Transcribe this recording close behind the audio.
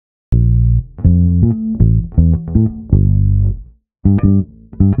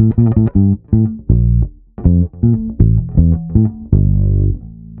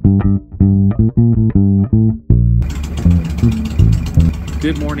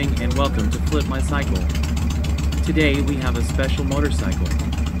morning and welcome to Flip My Cycle. Today we have a special motorcycle.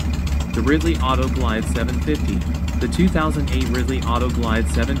 The Ridley Auto Glide 750. The 2008 Ridley Auto Glide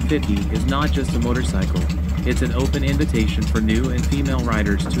 750 is not just a motorcycle, it's an open invitation for new and female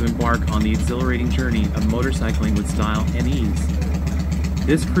riders to embark on the exhilarating journey of motorcycling with style and ease.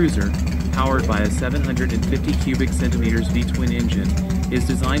 This cruiser, powered by a 750 cubic centimeters V-twin engine, is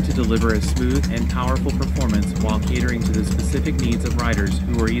designed to deliver a smooth and powerful performance while catering to the specific needs of riders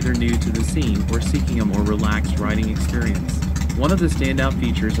who are either new to the scene or seeking a more relaxed riding experience. One of the standout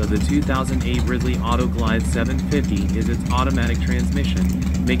features of the 2008 Ridley Auto Glide 750 is its automatic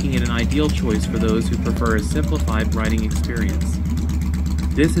transmission, making it an ideal choice for those who prefer a simplified riding experience.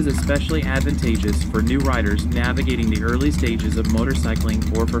 This is especially advantageous for new riders navigating the early stages of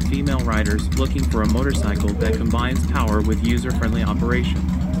motorcycling or for female riders looking for a motorcycle that combines power with user-friendly operation.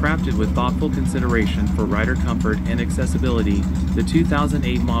 Crafted with thoughtful consideration for rider comfort and accessibility, the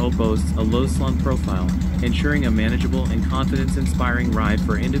 2008 model boasts a low-slung profile, ensuring a manageable and confidence-inspiring ride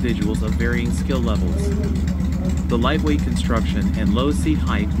for individuals of varying skill levels. The lightweight construction and low seat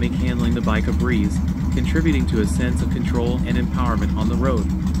height make handling the bike a breeze, contributing to a sense of control and empowerment on the road.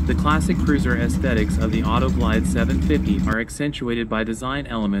 The classic cruiser aesthetics of the Auto Glide 750 are accentuated by design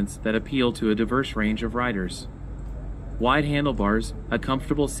elements that appeal to a diverse range of riders. Wide handlebars, a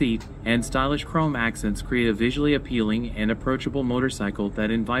comfortable seat, and stylish chrome accents create a visually appealing and approachable motorcycle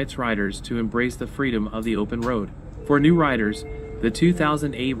that invites riders to embrace the freedom of the open road. For new riders, the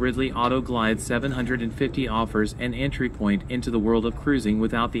 2008 Ridley Auto Glide 750 offers an entry point into the world of cruising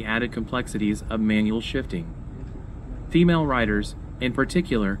without the added complexities of manual shifting. Female riders, in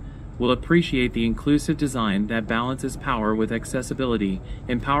particular, will appreciate the inclusive design that balances power with accessibility,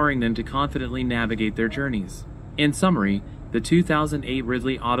 empowering them to confidently navigate their journeys. In summary, the 2008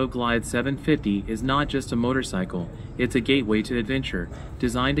 Ridley Auto Glide 750 is not just a motorcycle, it's a gateway to adventure,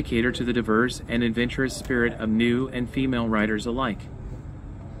 designed to cater to the diverse and adventurous spirit of new and female riders alike.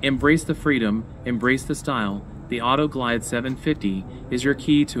 Embrace the freedom, embrace the style. The Auto Glide 750 is your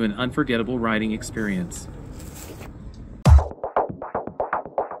key to an unforgettable riding experience.